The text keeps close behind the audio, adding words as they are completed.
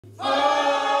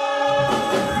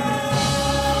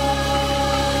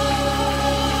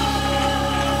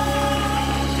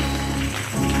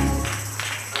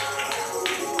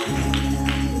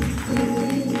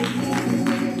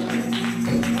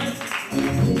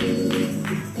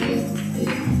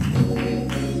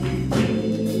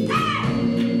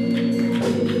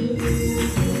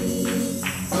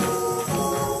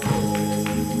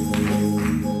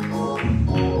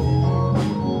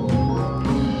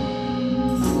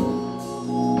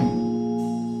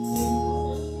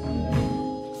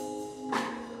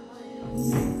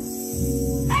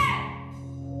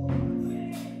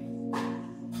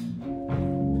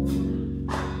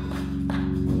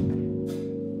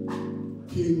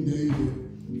King David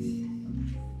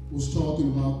was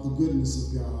talking about the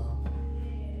goodness of God,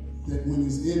 that when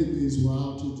his enemies were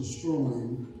out to destroy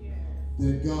him,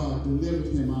 that God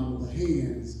delivered him out of the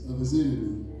hands of his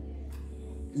enemy.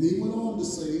 And he went on to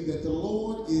say that the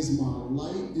Lord is my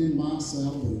light and my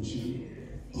salvation.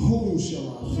 Whom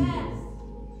shall I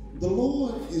fear? The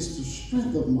Lord is the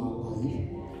strength of my life.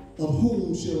 Of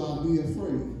whom shall I be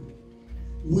afraid?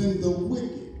 When the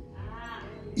wicked,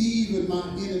 even my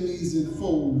enemies and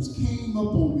foes, came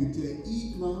upon me to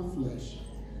eat my flesh,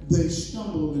 they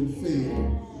stumbled and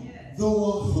fell. Though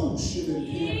a host should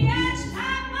encamp against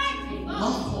me,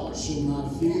 my heart shall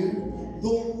not fear.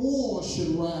 Though war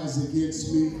should rise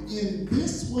against me, in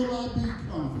this will I be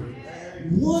comforted.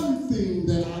 One thing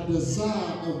that I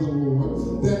desire of the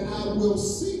Lord, that I will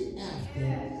seek after,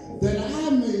 that I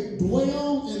may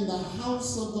dwell in the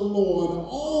house of the Lord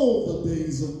all the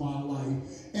days of my life,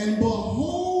 and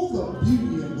behold the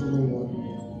beauty of the Lord,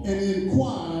 and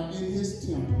inquire in his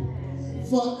temple.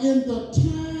 For in the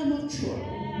time of trouble,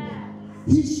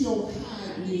 he shall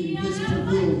hide me in his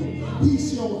pavilion. He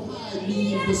shall hide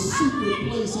me in the secret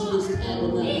place of his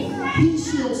tabernacle. He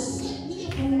shall set me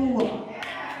upon a rock.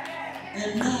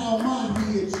 And now my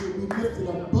head shall be lifted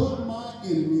above my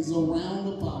enemies around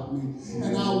about me.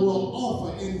 And I will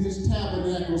offer in his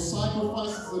tabernacle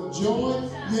sacrifices of joy.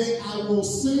 Yea, I will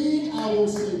sing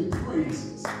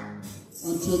praises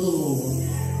unto the Lord.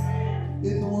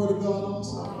 Isn't the word of God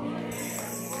awesome?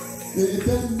 It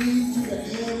doesn't need you to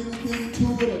add anything to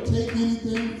it or take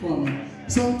anything from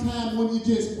it. Sometimes when you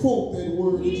just quote that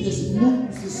word, it just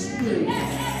moves the spirit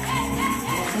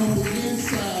on the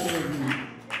inside of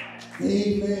you.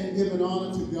 Amen. Giving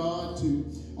honor to God, to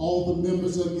all the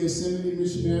members of Gethsemane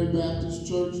Missionary Baptist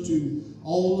Church, to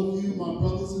all of you, my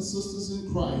brothers and sisters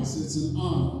in Christ. It's an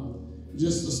honor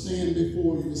just to stand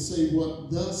before you to say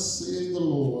what thus says the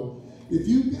Lord. If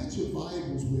you've got your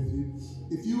Bibles with you,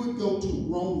 if you would go to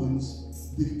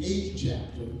Romans, the 8th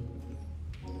chapter.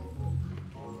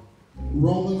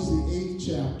 Romans, the 8th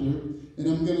chapter, and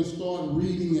I'm going to start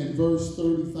reading at verse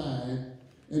 35.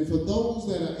 And for those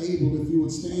that are able, if you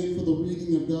would stand for the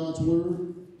reading of God's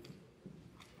word.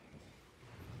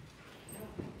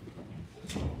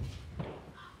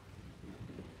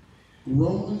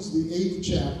 Romans, the 8th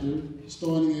chapter,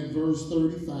 starting at verse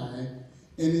 35.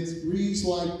 And it reads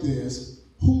like this: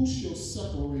 Who shall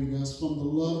separate us from the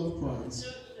love of Christ?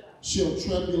 Shall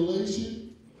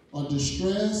tribulation, or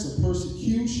distress, or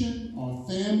persecution, or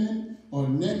famine, or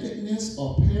nakedness,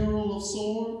 or peril of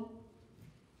sword?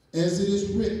 As it is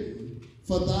written,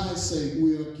 for thy sake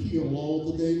we are killed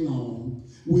all the day long.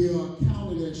 We are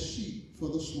counted as sheep for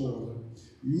the slaughter.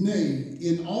 Nay,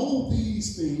 in all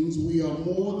these things we are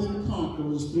more than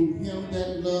conquerors through him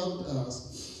that loved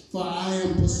us. For I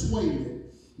am persuaded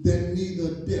that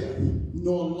neither death,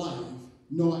 nor life,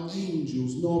 nor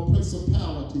angels, nor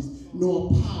principalities, nor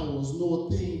powers,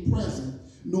 nor things present,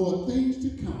 nor things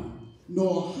to come,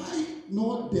 nor height,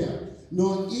 nor depth,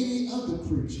 nor any other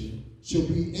creature shall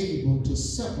be able to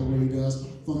separate us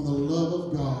from the love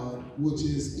of God, which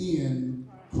is in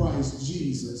Christ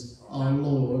Jesus our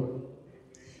Lord.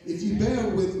 If you bear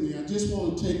with me, I just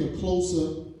want to take a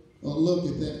closer look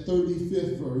at that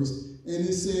 35th verse. And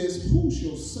it says, who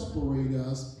shall separate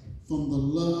us from the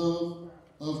love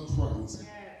of Christ?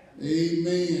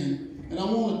 Amen. And I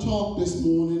want to talk this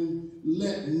morning,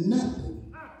 let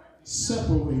nothing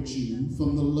separate you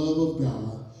from the love of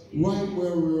God. Right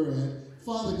where we're at.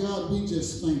 Father God, we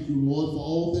just thank you, Lord, for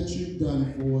all that you've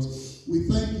done for us. We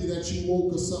thank you that you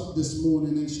woke us up this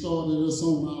morning and started us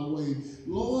on our way.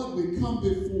 Lord, we come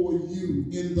before you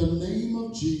in the name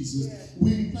of Jesus.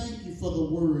 We thank you for the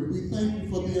word. We thank you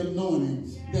for the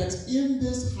anointing that's in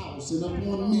this house and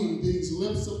upon me, these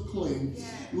lips of clay.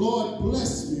 Lord,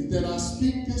 bless me that I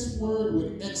speak this word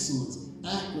with excellence,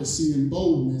 accuracy, and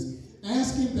boldness,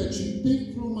 asking that you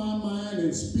think through my mind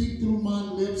and speak through my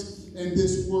lips, and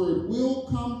this word will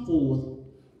come forth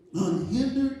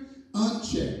unhindered,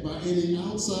 unchecked by any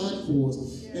outside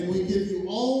force. And we give you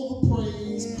all the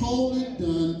praise, call it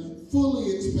done,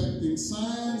 fully expecting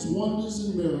signs, wonders,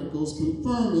 and miracles,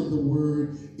 confirming the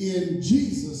word in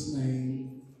Jesus'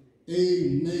 name.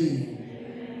 Amen.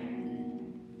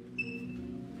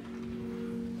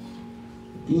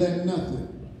 Let nothing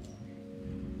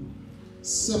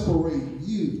separate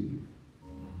you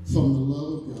from the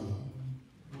love of God.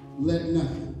 Let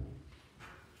nothing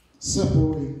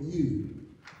separate you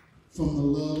from the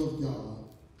love of God.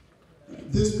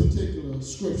 This particular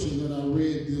scripture that I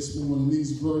read this morning,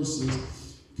 these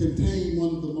verses, contain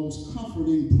one of the most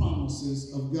comforting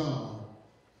promises of God.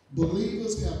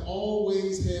 Believers have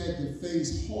always had to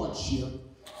face hardship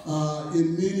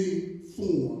in many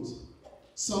forms.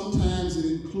 Sometimes it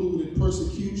included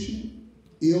persecution,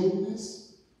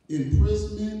 illness,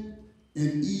 imprisonment,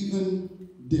 and even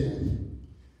death.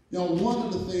 Now, one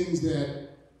of the things that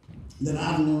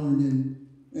I've learned,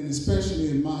 and especially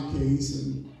in my case,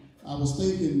 and I was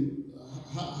thinking,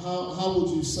 how would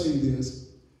you say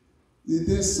this?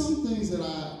 There's some things that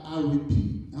I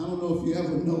repeat. I don't know if you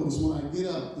ever notice when I get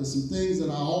up, there's some things that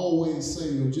I always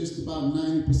say, or just about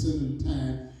 90% of the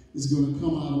time is going to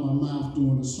come out of my mouth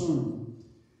during a sermon.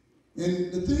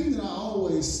 And the thing that I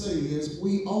always say is,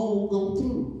 we all go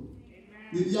through.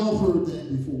 Y'all heard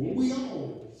that before. We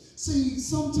all. See,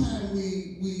 sometimes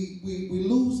we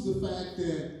lose the fact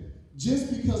that just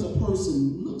because a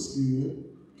person looks good,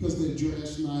 because they're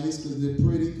dressed nice, because they're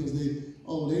pretty, because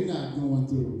they're not going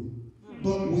through.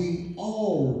 But we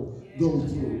all go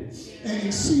through.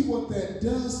 And see what that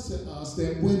does to us,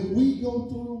 that when we go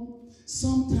through,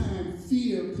 sometimes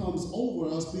fear comes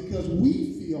over us because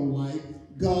we feel like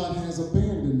God has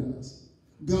abandoned us.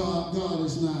 God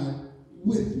is not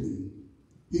with me.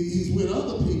 He's with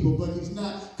other people, but he's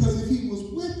not. Because if he was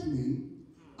with me,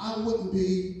 I wouldn't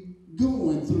be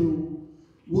going through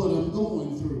what I'm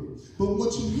going through. But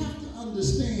what you have to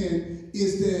understand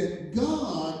is that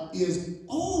God is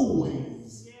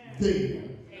always there.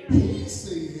 He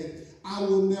said, I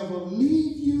will never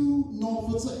leave you nor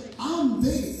forsake. I'm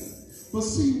there. But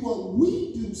see, what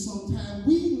we do sometimes,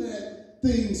 we let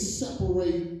things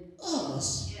separate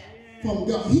us from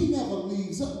God. He never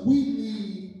leaves us. We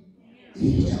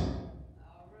leave him.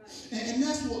 And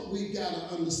that's what we got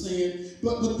to understand.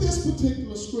 But this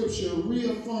particular scripture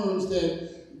reaffirms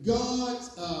that God's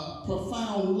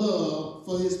profound love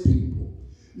for his people,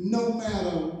 no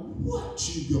matter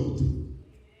what you go through,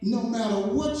 no matter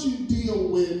what you deal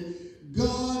with,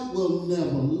 God will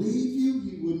never leave you.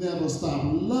 He will never stop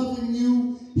loving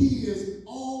you. He is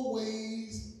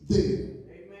always there.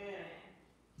 Amen.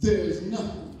 There is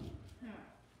nothing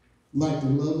like the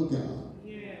love of God.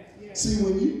 See,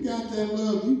 when you got that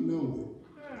love, you know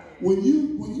it. When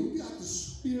you got the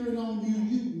Spirit on you,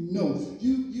 you know.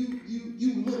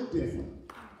 You look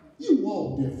different. You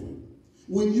walk different.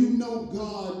 When you know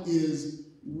God is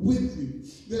with you.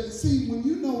 See, when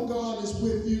you know God is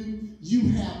with you, you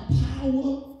have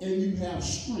power and you have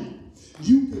strength.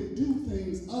 You can do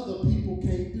things other people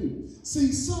can't do.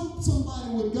 See,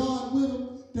 somebody with God with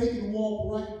them, they can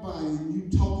walk right by you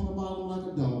talking about them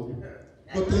like a dog.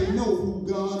 But they know who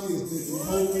God is. They can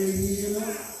hold their head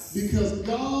up because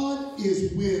God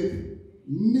is with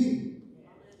me.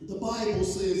 The Bible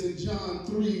says in John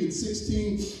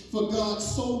 3:16, for God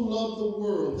so loved the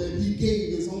world that he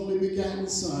gave his only begotten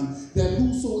Son, that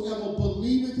whosoever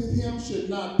believeth in him should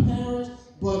not perish,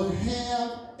 but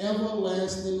have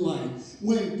everlasting life.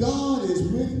 When God is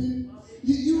with you,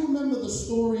 you remember the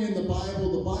story in the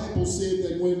Bible? The Bible said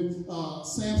that when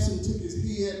Samson took his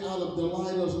head out of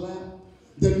Delilah's lap,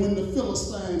 that when the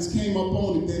Philistines came up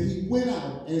on him, that he went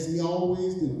out as he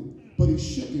always did, but he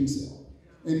shook himself,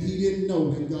 and he didn't know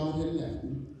that God had left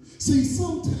him. See,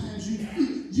 sometimes you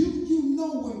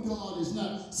know when God is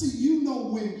not. See, you know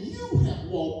when you have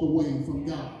walked away from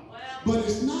God. But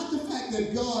it's not the fact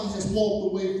that God has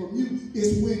walked away from you.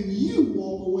 It's when you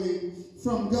walk away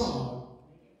from God.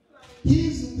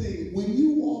 Here's the thing. When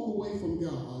you walk away from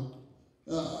God,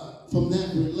 from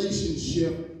that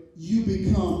relationship, you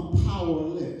become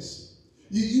powerless.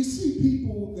 You see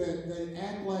people that they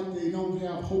act like they don't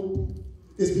have hope.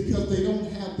 It's because they don't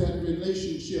have that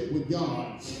relationship with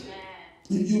God.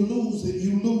 And you lose it.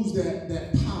 You lose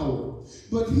that power.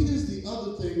 But here's the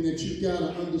other thing that you got to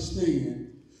understand.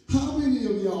 How many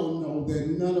of y'all know that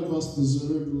none of us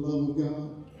deserve the love of God?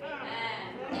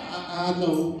 I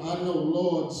know,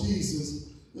 Lord Jesus,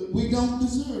 we don't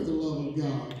deserve the love of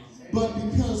God. But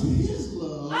because his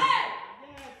love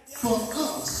for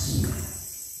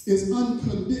us is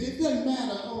unconditional. It doesn't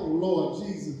matter, oh Lord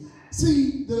Jesus.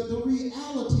 See, the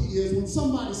reality is when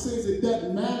somebody says it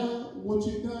doesn't matter what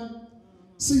you've done,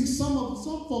 See, some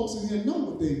folks in here know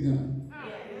what they've done.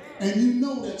 And you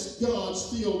know that God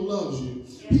still loves you.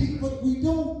 But we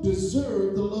don't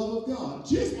deserve the love of God.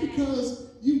 Just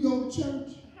because you go to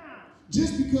church,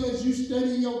 just because you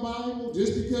study your Bible,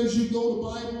 just because you go to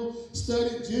Bible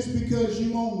study, just because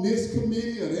you on this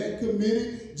committee or that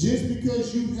committee, just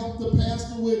because you help the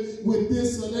pastor with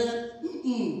this or that,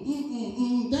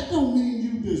 that don't mean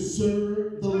you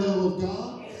deserve the love of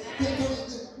God.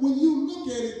 When you look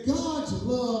at it, God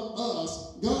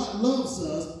loves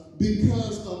us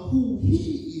because of who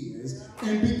he is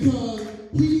and because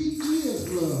he is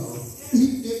love.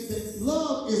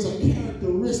 Love is a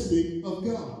characteristic of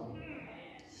God.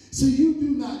 So you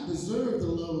do not deserve the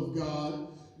love of God.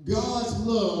 God's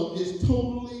love is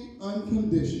totally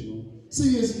unconditional.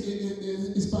 See,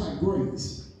 it's by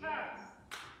grace.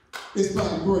 It's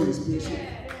by grace, Bishop.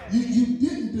 You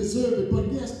didn't deserve it,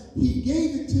 but yes, he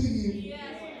gave it to you.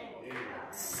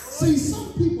 See,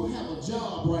 some people have a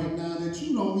job right now that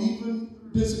you don't even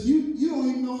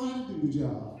know how to do the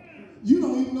job. You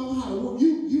don't even know how to work.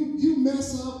 You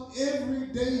mess up every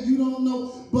day. You don't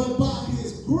know. But by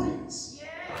his grace,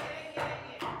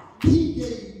 he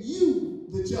gave you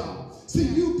the job. See,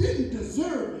 you didn't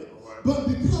deserve it. But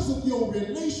because of your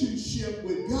relationship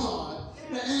with God,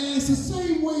 and it's the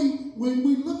same way when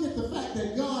we look at the fact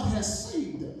that God has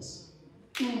saved us.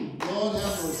 Lord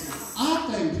have mercy.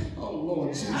 Oh Lord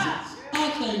Jesus,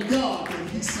 I thank God that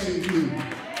he saved me.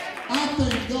 I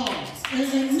thank God.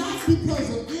 And not because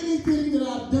of anything that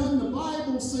I've done. The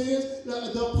Bible says,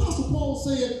 the Apostle Paul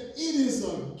said, it is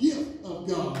a gift of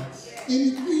God.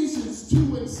 In Ephesians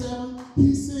 2:7,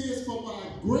 he says, for by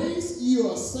grace you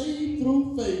are saved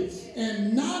through faith,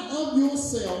 and not of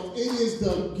yourself. It is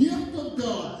the gift of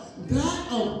God,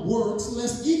 not of works,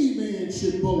 lest any man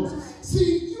should boast.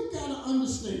 See, you got to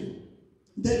understand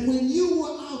that when you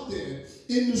were out there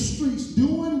in the streets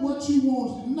doing what you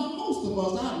wanted to do, now most of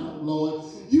us, I know, Lord,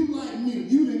 you like me,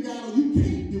 you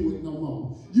can't do it no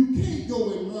more. You can't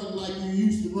go and run like you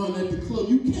used to run at the club.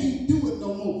 You can't do it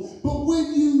no more. But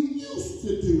when you used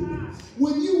to do it,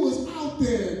 when you was out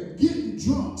there getting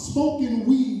drunk, smoking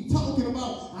weed, talking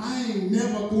about, I ain't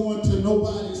never going to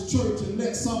nobody's church and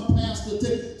let some pastor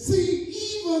take. See,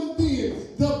 even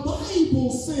then, the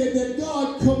Bible said that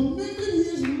God commended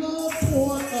his love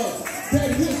toward us,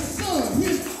 that his son,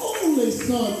 his only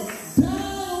son,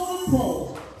 died on the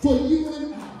cross for you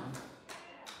and I.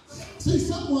 See,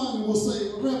 someone will say,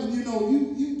 well, Reverend,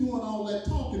 you doing all that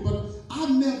talking, but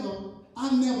I've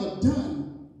never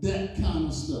done that kind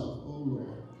of stuff. Oh Lord,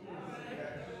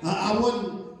 I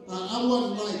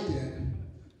wasn't like that.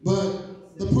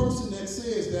 But the person that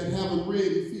says that haven't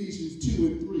read Ephesians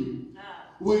 2:3,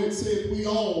 where it said we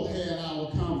all had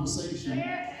our conversation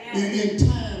in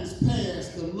times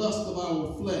past, the lust of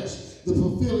our flesh, the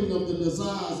fulfilling of the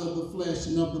desires of the flesh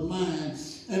and of the mind,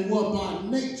 and were by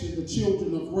nature the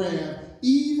children of wrath,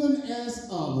 even as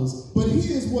others. But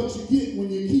here's what you get when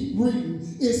you keep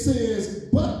reading. It says,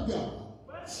 but God,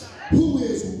 who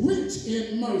is rich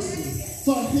in mercy,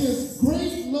 for his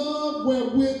great love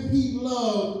wherewith he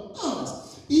loved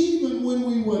us, even when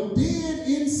we were dead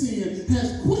in sin,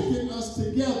 has quickened us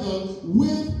together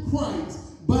with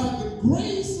Christ. By the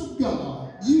grace of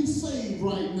God, you saved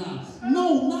right now.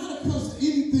 No, not because of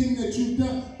anything that you've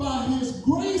done. By his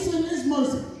grace and his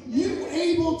mercy, you're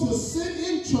able to sit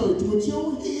in church with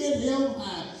your head held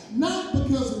high, not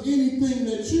because of anything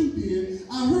that you did.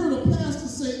 I heard a pastor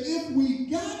say, if we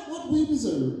got what we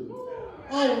deserve,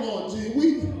 oh Lord,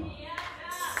 gee,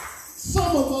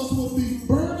 some of us would be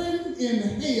burning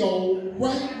in hell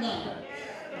right now.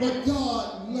 But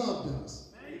God loved us.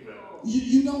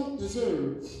 You don't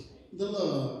deserve the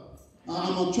love.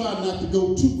 I'm going to try not to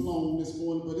go too long this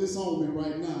morning, but it's on me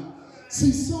right now.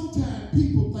 See, sometimes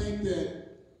people think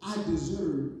that I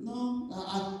deserve. No,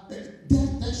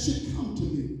 that should come to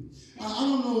me. I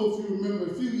don't know if you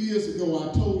remember, a few years ago,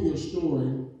 I told you a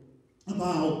story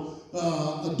about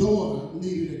a daughter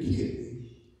needed a kidney,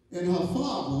 and her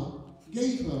father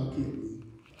gave her a kidney.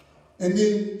 And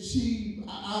then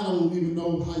I don't even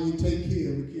know how you take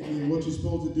care of a kidney and what you're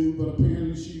supposed to do, but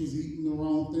apparently she was eating the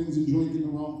wrong things and drinking the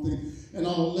wrong things and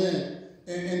all that.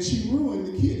 And she ruined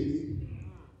the kidney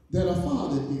that her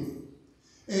father did.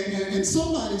 And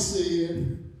somebody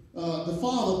said the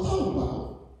father thought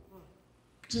about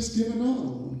just giving another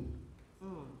one.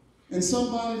 And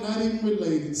somebody not even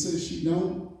related said she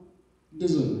don't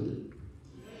deserve it.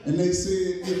 And they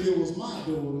said, if it was my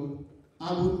daughter,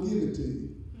 I wouldn't give it to you.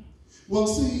 Well,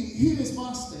 see, here's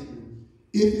my statement.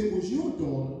 If it was your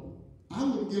daughter, I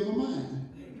wouldn't give her mine.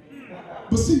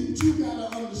 But see, what you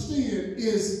got to understand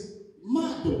is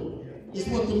my daughter, is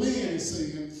what the man is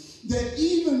saying. that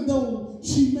even though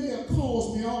she may have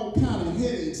caused me all kind of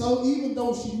headaches, so even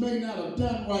though she may not have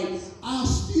done right, I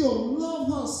still love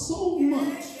her so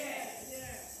much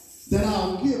that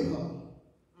I'll give her.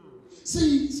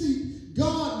 See,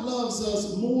 God loves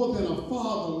us more than a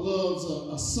father loves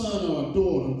a son or a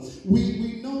daughter.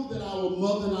 We know that our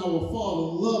mother and our father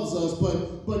loves us,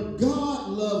 but God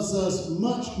loves us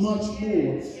much, much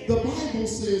more. The Bible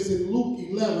says in Luke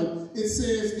 11, it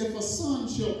says, if a son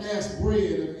shall ask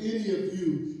bread of any of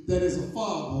you that is a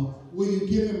father, will you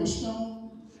give him a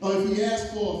stone? Or if he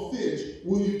asks for a fish,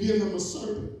 will you give him a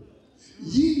serpent?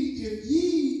 If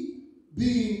ye,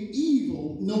 being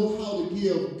evil, know how to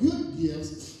give good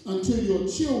gifts unto your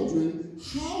children,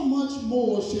 how much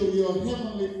more shall your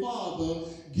heavenly Father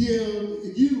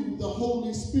give you the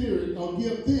Holy Spirit, or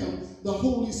give them the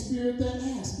Holy Spirit that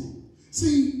ask him?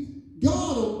 See,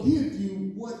 God will give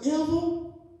you whatever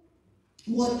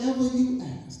you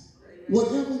ask,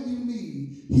 whatever you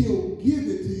need. He'll give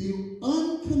it to you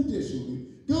unconditionally.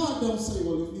 God don't say,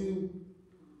 well, if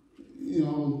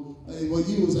when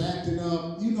you was acting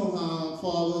up, you know how,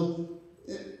 Father.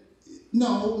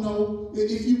 No.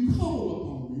 If you call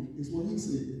upon me, is what he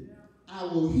said, I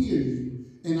will hear you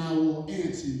and I will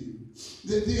answer you.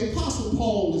 The Apostle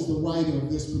Paul is the writer of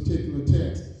this particular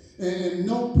text. And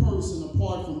no person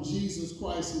apart from Jesus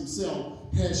Christ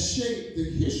himself has shaped the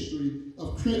history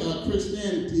of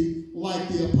Christianity like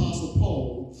the Apostle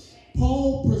Paul.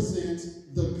 Paul presents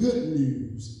the good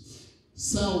news.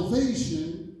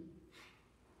 Salvation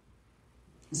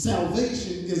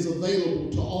is available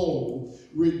to all,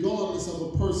 regardless of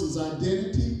a person's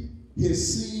identity, his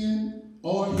sin,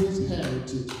 or his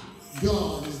heritage.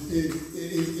 God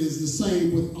is the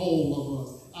same with all of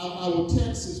us. Our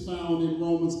text is found in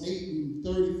Romans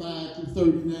 8:35 through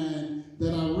 39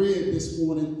 that I read this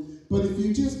morning. But if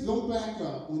you just go back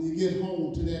up when you get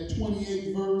home to that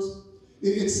 28th verse,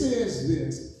 it says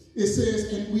this. It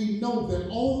says, and we know that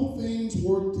all things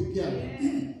work together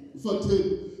for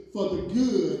the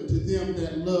good to them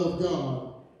that love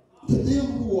God, to them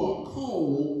who are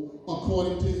called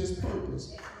according to his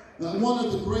purpose. One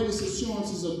of the greatest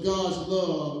assurances of God's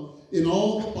love in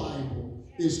all the Bible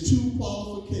is two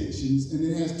qualifications, and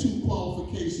it has two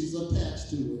qualifications attached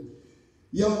to it.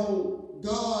 Y'all,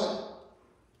 God,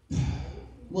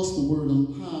 what's the word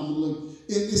I'm looking?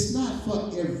 It's not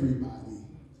for everybody.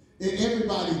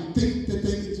 Everybody think that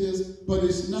they can just, but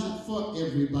it's not for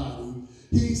everybody.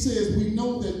 He says we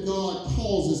know that God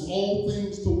causes all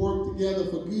things to work together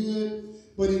for good,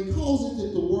 but he causes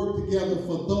it to work together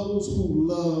for those who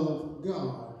love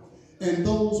God and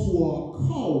those who are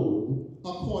called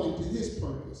according to his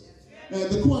purpose.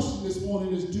 The question this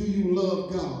morning is, do you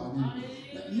love God?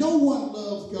 And no one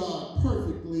loves God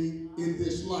perfectly in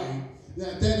this life.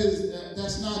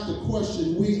 That's not the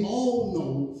question. We all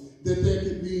know that there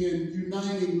can be an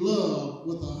uniting love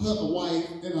with a wife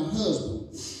and a husband,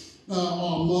 or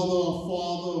a mother, or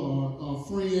father, or a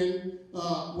friend,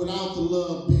 without the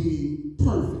love being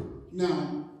perfect.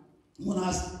 Now, when I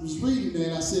was reading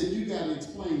that, I said, you got to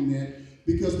explain that,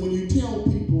 because when you tell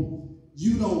people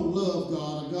you don't love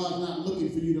God, or God's not looking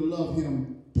for you to love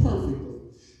him perfectly.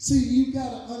 See, you got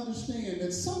to understand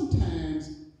that sometimes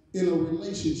in a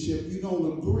relationship you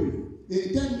don't agree.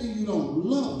 It doesn't mean you don't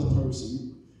love the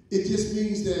person. It just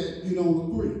means that you don't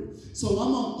agree. So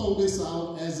I'm going to throw this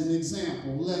out as an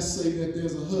example. Let's say that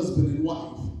there's a husband and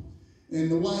wife. And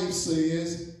the wife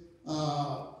says,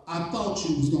 I thought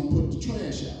you was going to put the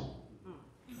trash out.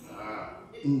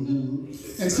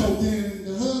 Mm-hmm. And so then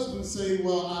the husband say,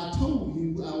 well, I told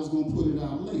you I was going to put it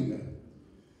out later.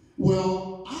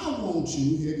 Well, I want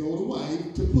you, here go the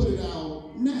wife, to put it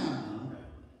out now.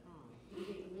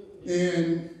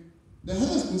 And the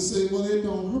husband said, well, it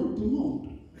don't hurt the moment.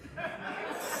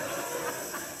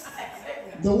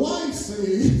 The wife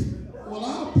said, well,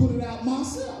 I'll put it out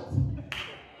myself.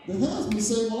 The husband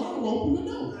said, well, I'll open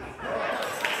the door.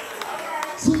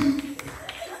 See,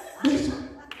 Bishop,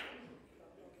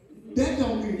 that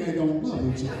don't mean they don't love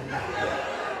each other.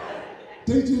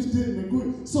 They just didn't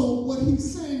agree. So what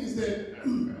he's saying is that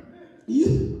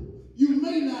you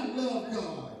may not love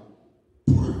God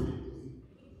perfectly.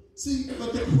 See,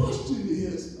 but the question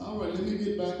is, all right, let me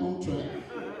get back on track,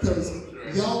 because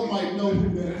y'all might know who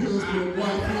that husband and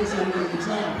wife is in the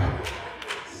example.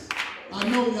 I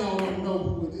know y'all don't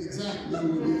know exactly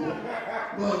who it is.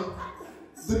 But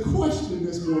the question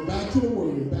this morning, back to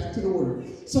the word.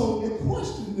 So the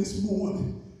question this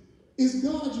morning, is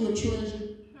God your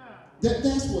treasure?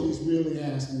 That's what he's really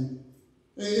asking.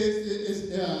 Is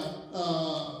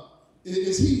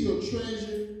he your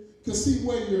treasure? Because see,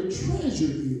 where your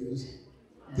treasure is,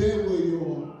 there will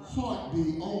your heart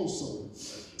be also.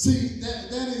 See,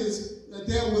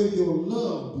 that way your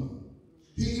love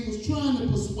be. He was trying to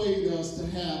persuade us to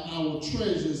have our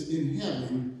treasures in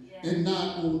heaven and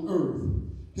not on earth.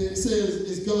 It says,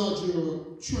 is God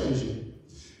your treasure?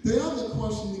 The other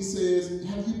question he says,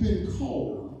 have you been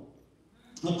called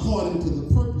according to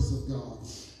the purpose of God?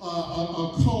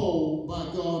 Called by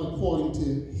God according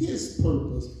to his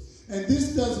purpose. And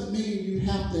this doesn't mean you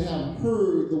have to have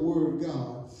heard the word of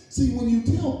God. See, when you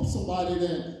tell somebody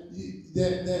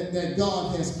that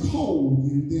God has called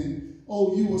you, then,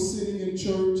 oh, you were sitting in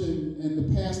church and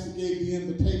the pastor gave the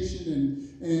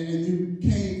invitation and you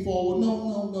came forward.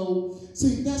 No.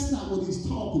 See, that's not what he's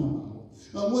talking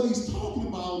about. What he's talking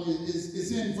about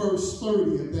is in verse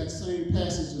 30 of that same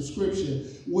passage of scripture,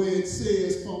 where it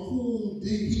says, from whom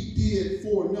he did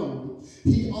foreknow,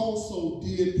 he also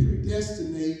did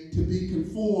predestinate to be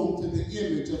conformed to the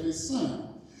image of his son,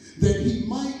 that he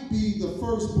might be the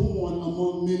firstborn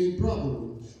among many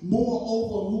brethren.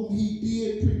 Moreover, whom he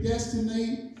did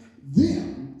predestinate,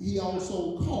 them he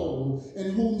also called,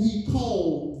 and whom he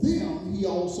called, them he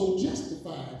also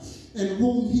justified. And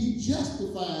whom he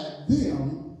justified,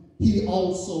 them he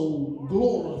also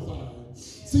glorified.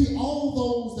 See,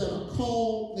 all those that are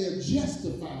called, they're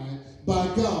justified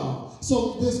by God.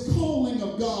 So this calling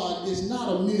of God is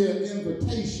not a mere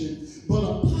invitation, but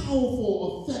a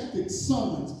powerful, effective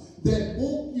summons that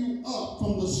woke you up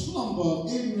from the slumber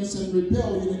of ignorance and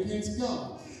rebellion against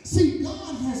God. See,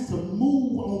 God has to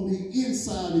move on the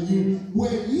inside of you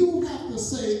where you have to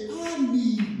say, I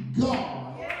need God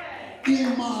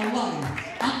in my life.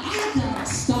 I gotta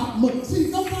stop moving. See,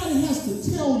 nobody has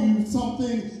to tell you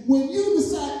something. When you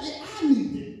decide, hey, I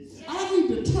need it. I need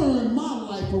to turn my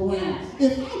life around.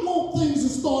 If I want things to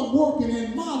start working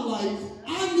in my life,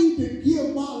 I need to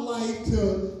give my life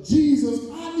to Jesus.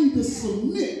 I need to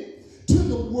submit to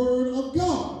the word of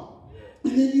God.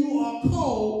 And then you are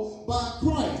called by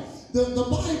Christ. The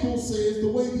Bible says, the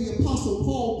way the Apostle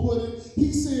Paul put it,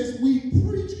 he says, we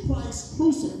preach Christ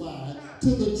crucified, to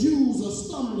the Jews a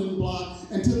stumbling block,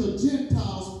 and to the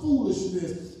Gentiles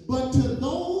foolishness. But to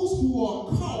those who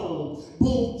are called,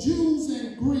 both Jews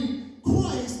and Greek,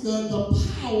 Christ,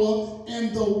 the power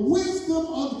and the wisdom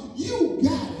of, you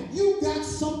got it. You got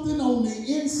something on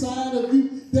the inside of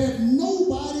you that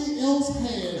nobody else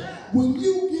has. When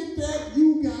you get that,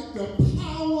 you got the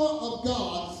power of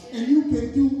God, and you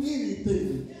can do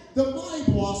anything. The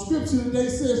Bible, our scripture today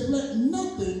says, let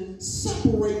nothing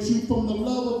separate you from the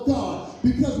love of God.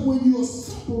 Because when you are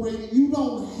separated, you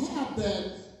don't have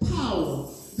that power.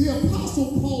 The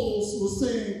Apostle Paul was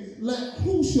saying,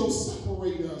 who shall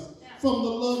separate us from the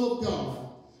love of God?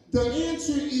 The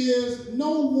answer is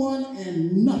no one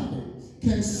and nothing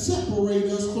can separate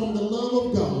us from the love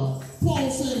of God. Paul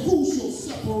said, who shall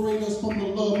separate us from the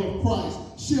love of Christ?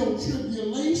 Shall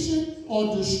tribulation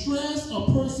or distress or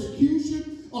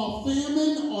persecution or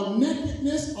famine or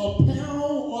nakedness or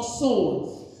peril or sword?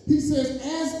 He says,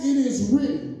 as it is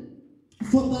written,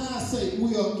 for thy sake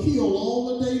we are killed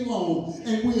all the day long,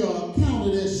 and we are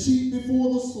counted as sheep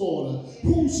before the slaughter.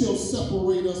 Who shall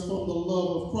separate us from the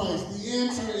love of Christ? The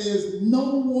answer is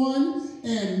no one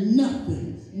and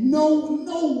nothing. No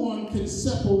one can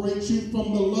separate you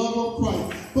from the love of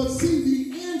Christ. But see,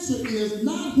 the answer is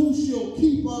not who shall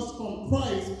keep us from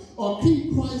Christ or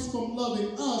keep Christ from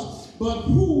loving us, but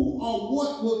who or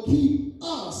what will keep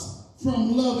us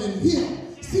from loving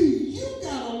him. See, you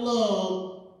gotta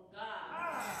love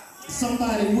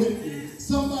somebody with you.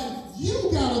 Somebody, you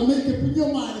gotta make it in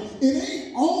your mind. It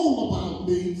ain't all about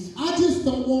me. I just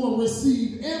don't want to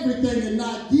receive everything and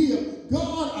not give.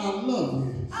 God, I love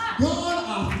you. God,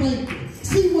 I thank you.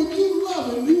 See, when you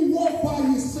love him, you walk by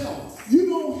yourself. You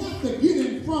don't have to get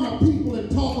in front of people and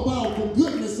talk about the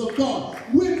goodness of God.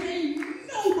 When ain't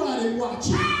nobody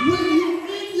watching, when you're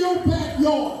in your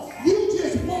backyard, you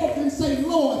just walk and say,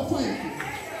 Lord, thank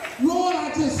you. Lord,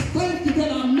 I just thank you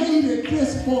that I made it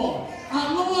this far.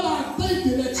 Lord, I thank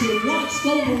you that you watched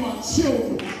over my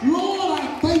children. Lord,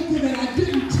 I thank you that I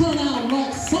didn't turn out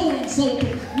like so-and-so.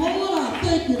 Lord, I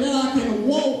thank you that I can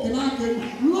walk and I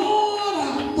can, Lord,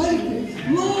 I thank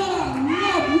you. Lord, I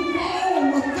love you for all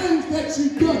the things that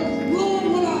you've done. Lord,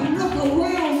 when I look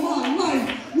around my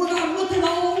life, when I look at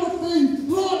all the things,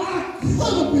 Lord, I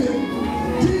could have been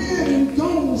dead and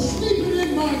gone, sleeping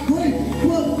in my grave.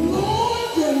 But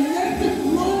Lord, you left it.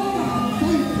 Lord, I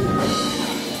thank you.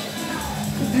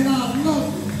 And I love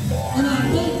you. And I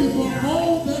thank you for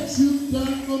all that you've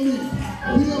done for me.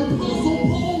 The Apostle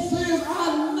Paul says,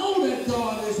 I know that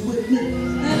God is with me.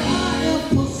 And I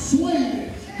am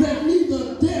persuaded that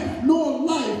neither death, nor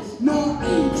life, nor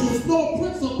angels, nor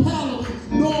principalities,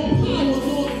 nor powers,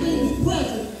 nor things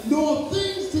present, nor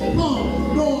things to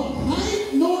come, nor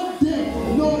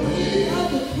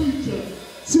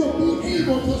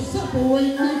able to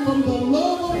separate me from the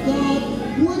love of God,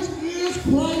 which is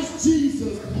Christ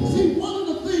Jesus. See, one of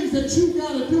the things that you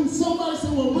got to do, somebody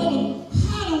said, well, Reverend,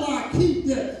 how do I keep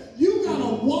that? You got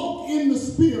to walk in the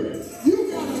Spirit.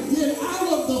 You got to get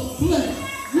out of the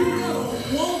flesh. You got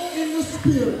to walk in the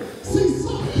Spirit. See,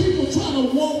 some people try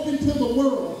to walk into the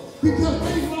world because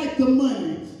they like the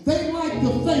money. They like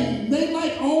the fame. They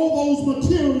like all those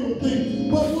material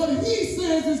things. But what he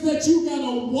says is that you got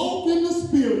to walk in the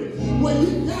Spirit, where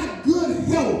you got good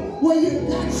health, where you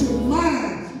got your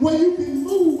mind, where you can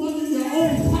move under your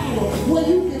own power, where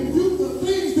you can do the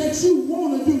things that you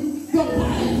want to do. The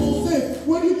Bible says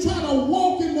when you try to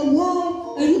walk in the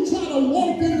world and you try to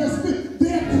walk in the Spirit,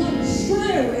 they're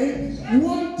contrary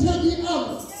one to the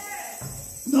other.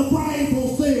 The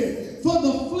Bible says, for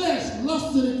the flesh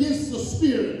lusted against the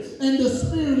Spirit, and the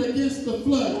Spirit against the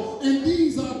flesh, and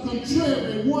these are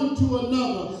contrary one to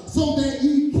another, so that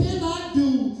ye cannot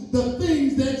do the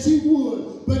things that ye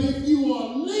would. But if you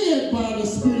are led by the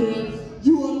Spirit,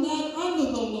 you are not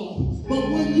under the law. But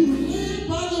when you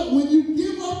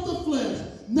give up the flesh,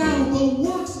 now the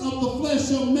works of the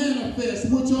flesh are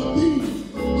manifest, which are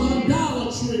these: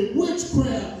 idolatry,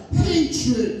 witchcraft,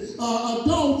 hatred,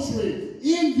 adultery,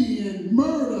 envying,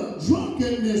 murder,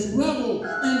 drunkenness, revel,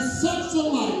 and such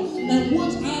alike, and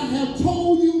which I have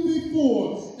told you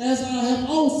before, as I have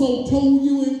also told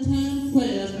you in times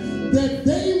past, that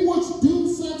they which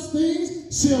do such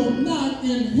things shall not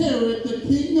inherit the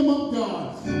kingdom of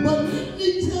God. But let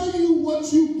me tell you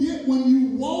what you get when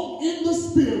you walk in the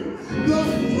Spirit. The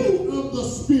fruit of the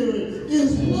Spirit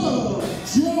is love,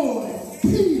 joy,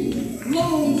 peace,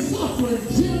 long-suffering,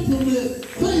 gentleness,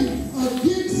 faith.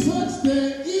 Against such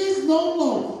there is no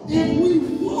law. If we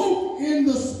walk in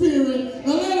the Spirit,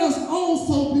 let us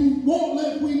also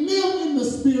if we live in the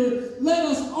Spirit, let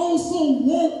us also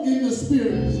walk in the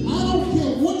Spirit. I don't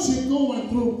care what you're going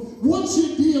through, what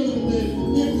you're dealing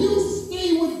with. If you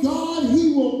stay with God,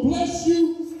 he will bless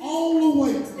you all the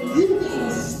way. You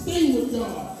gotta stay with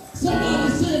God.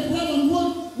 Somebody said, Reverend,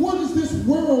 what is this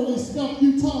worldly stuff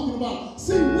you talking about?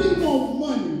 See, we want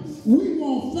money, we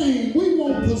want fame, we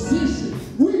want position,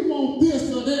 we want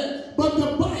this or that. But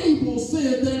the Bible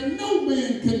said that no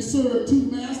man can serve two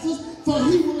masters, for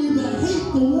he will either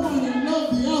hate the one and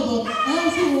love the other,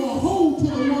 else he will hold to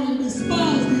the one and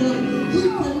despise the other. He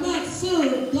cannot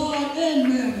serve God and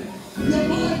mammon. The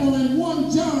Bible in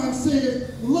 1 John says,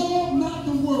 love not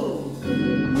the world,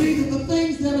 neither the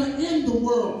things that are in the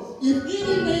world. If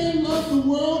any man love the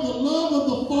world, the love of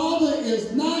the Father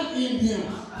is not in him.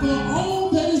 For all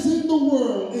that is in the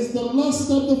world is the lust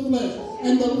of the flesh,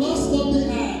 and the lust of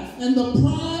the eye, and the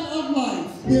pride of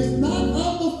life, is not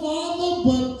of the Father,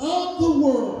 but of the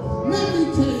world. Let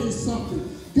me tell you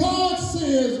something. God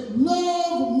says,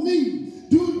 love me.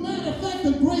 Matter of fact,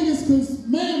 the greatest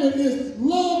commandment is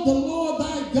love the Lord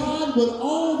thy God with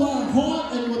all thy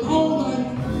heart and with all thy.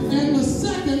 And the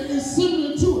second is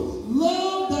similar to it.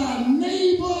 Love thy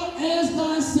neighbor as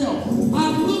thyself.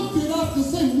 I looked it up to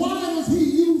say, why does he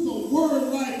use a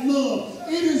word like love?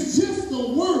 It is just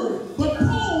a word. But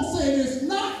Paul said it's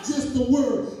not just a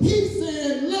word. He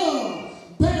said love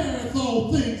beareth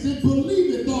all things. It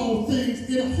believeth all things.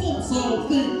 It hopes all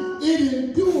things. It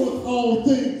endureth all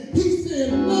things. He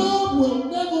said love will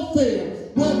never fail.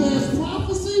 Where there's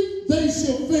prophecy, they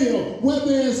shall fail. Where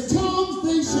there's tongues,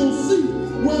 they shall cease.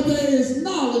 Where there is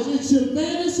knowledge, it shall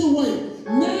vanish away.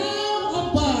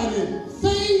 Now abideth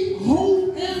faith,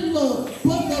 hope, and love.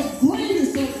 But the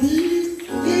greatest of these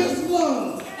is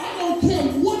love. I don't care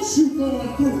what you're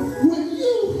going through. When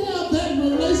you have that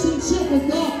relationship with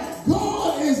God,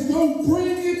 God is going to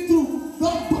bring it through.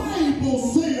 The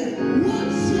Bible says, what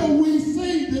shall we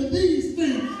say to these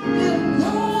things? If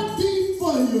God be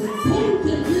for you, who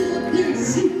can be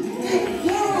against you? If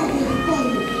God is for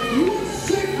you, what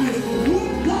sickness,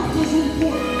 what doctor's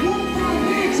report, what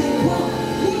financial problem,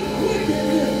 what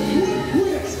wickedness, what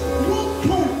witch, what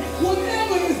curse,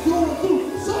 whatever is going through.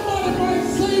 Somebody might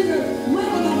say that,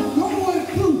 Reverend, I'm going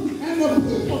through, and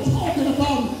the people talking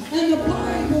about him, and the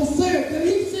Bible said that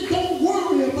he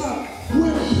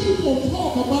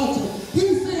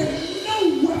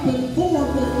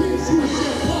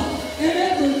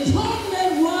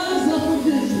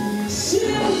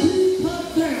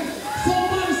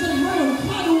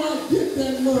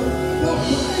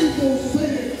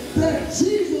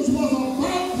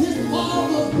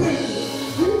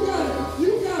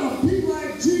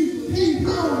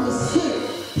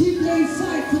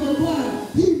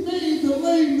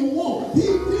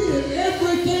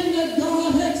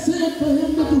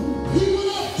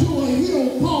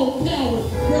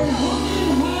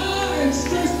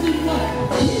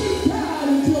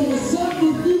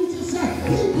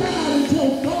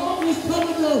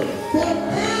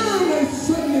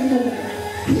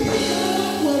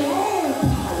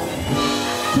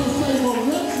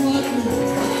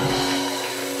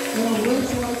in a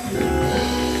race like this,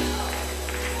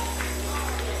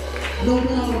 no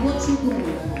matter what you're going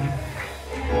through,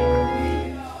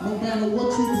 no matter what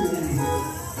you're doing,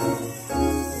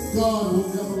 God will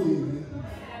never leave you.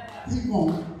 He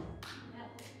won't.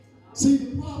 See,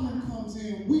 the problem comes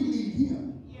in, we leave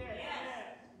him.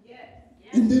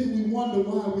 And then we wonder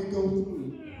why we go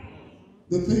through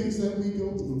the things that we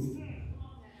go through.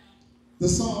 The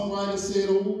songwriter said,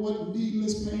 oh, what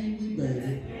needless pain we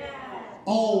bear.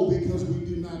 All because we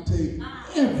do not take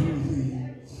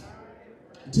everything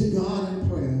to God in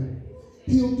prayer.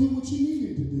 He'll do what you need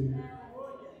him to do.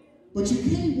 But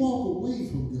you can't walk away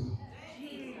from God.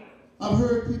 I've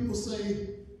heard people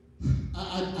say,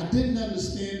 I didn't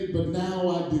understand it, but now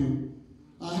I do.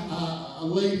 A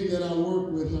lady that I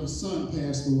work with, her son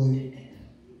passed away.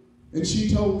 And she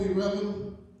told me,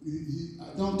 Reverend,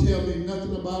 don't tell me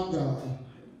nothing about God.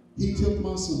 He took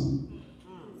my son.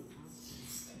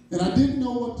 And I didn't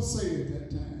know what to say at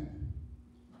that time.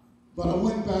 But I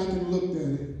went back and looked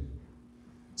at it.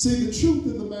 See, the truth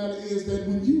of the matter is that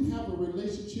when you have a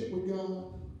relationship with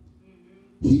God,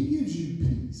 he gives you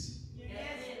peace.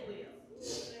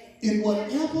 In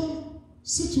whatever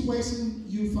situation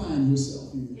you find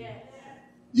yourself in.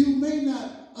 You may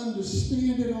not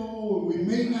understand it all, or we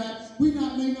may not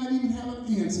even have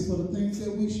an answer for the things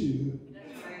that we should.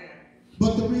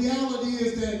 But the reality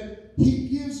is that he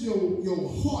gives your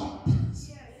heart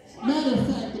peace. Matter of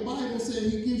fact, the Bible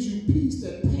says he gives you peace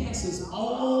that passes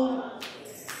all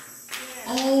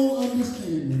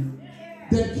understanding,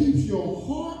 that keeps your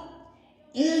heart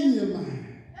and your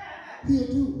mind. He'll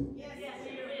do it.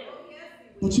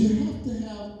 But you have to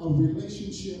have a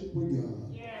relationship with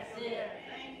God.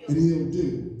 And he'll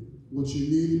do what you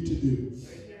need him to do.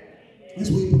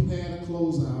 As we prepare to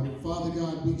close out, Father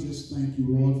God, we just thank you,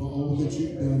 Lord, for all that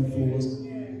you've done for us.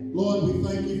 Lord, we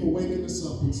thank you for waking us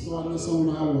up and starting us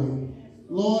on our way.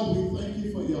 Lord, we thank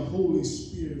you for your Holy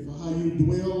Spirit, for how you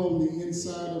dwell on the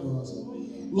inside of us.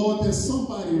 Lord, there's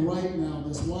somebody right now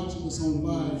that's watching us on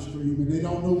live stream and they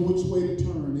don't know which way to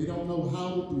turn. They don't know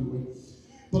how to do it.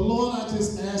 But Lord, I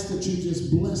just ask that you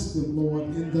just bless them, Lord,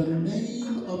 in the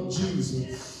name of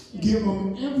Jesus. Give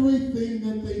them everything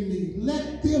that they need.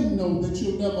 Let them know that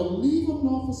you'll never leave them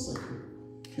nor forsake them.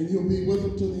 And you'll be with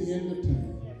them to the end of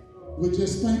time. We're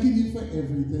just thanking you for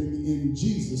everything. In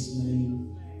Jesus'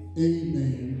 name,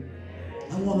 amen.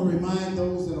 I want to remind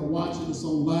those that are watching us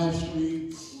on live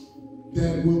stream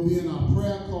that we'll be in our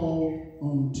prayer call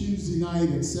on Tuesday night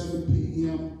at 7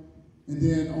 p.m. and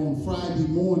then on Friday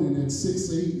morning at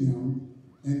 6 a.m.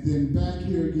 and then back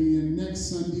here again next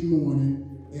Sunday morning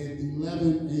at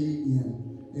 11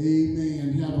 a.m.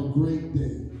 Amen. Have a great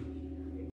day.